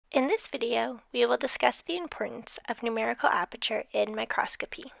In this video, we will discuss the importance of numerical aperture in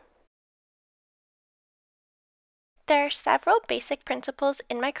microscopy. There are several basic principles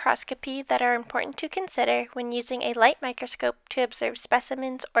in microscopy that are important to consider when using a light microscope to observe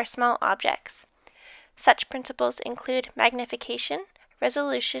specimens or small objects. Such principles include magnification,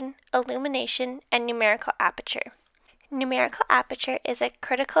 resolution, illumination, and numerical aperture. Numerical aperture is a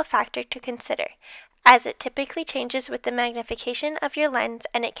critical factor to consider, as it typically changes with the magnification of your lens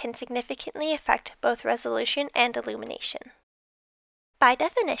and it can significantly affect both resolution and illumination. By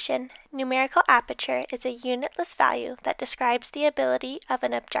definition, numerical aperture is a unitless value that describes the ability of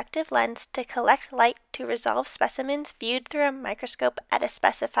an objective lens to collect light to resolve specimens viewed through a microscope at a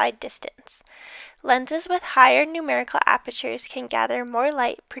specified distance. Lenses with higher numerical apertures can gather more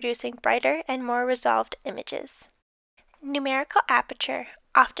light, producing brighter and more resolved images. Numerical aperture,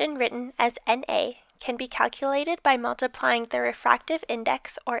 often written as NA, can be calculated by multiplying the refractive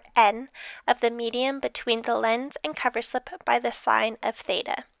index, or N, of the medium between the lens and cover slip by the sign of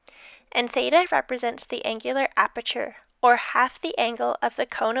theta. And theta represents the angular aperture, or half the angle of the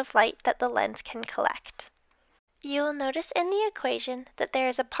cone of light that the lens can collect. You will notice in the equation that there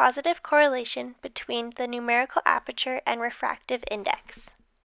is a positive correlation between the numerical aperture and refractive index.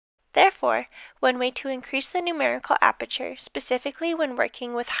 Therefore, one way to increase the numerical aperture, specifically when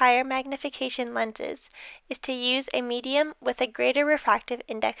working with higher magnification lenses, is to use a medium with a greater refractive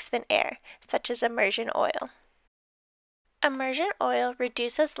index than air, such as immersion oil. Immersion oil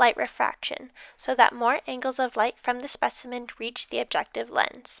reduces light refraction so that more angles of light from the specimen reach the objective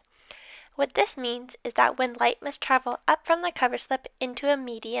lens. What this means is that when light must travel up from the cover slip into a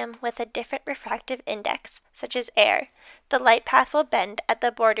medium with a different refractive index, such as air, the light path will bend at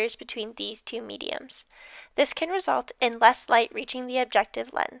the borders between these two mediums. This can result in less light reaching the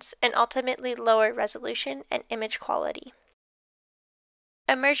objective lens, and ultimately lower resolution and image quality.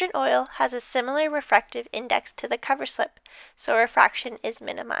 Immersion oil has a similar refractive index to the cover slip, so refraction is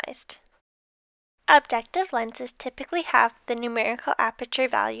minimized. Objective lenses typically have the numerical aperture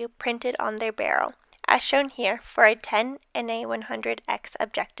value printed on their barrel, as shown here for a 10 NA100X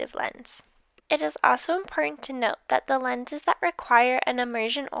objective lens. It is also important to note that the lenses that require an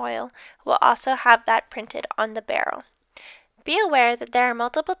immersion oil will also have that printed on the barrel. Be aware that there are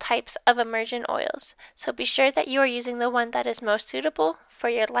multiple types of immersion oils, so be sure that you are using the one that is most suitable for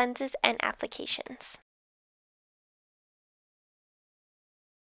your lenses and applications.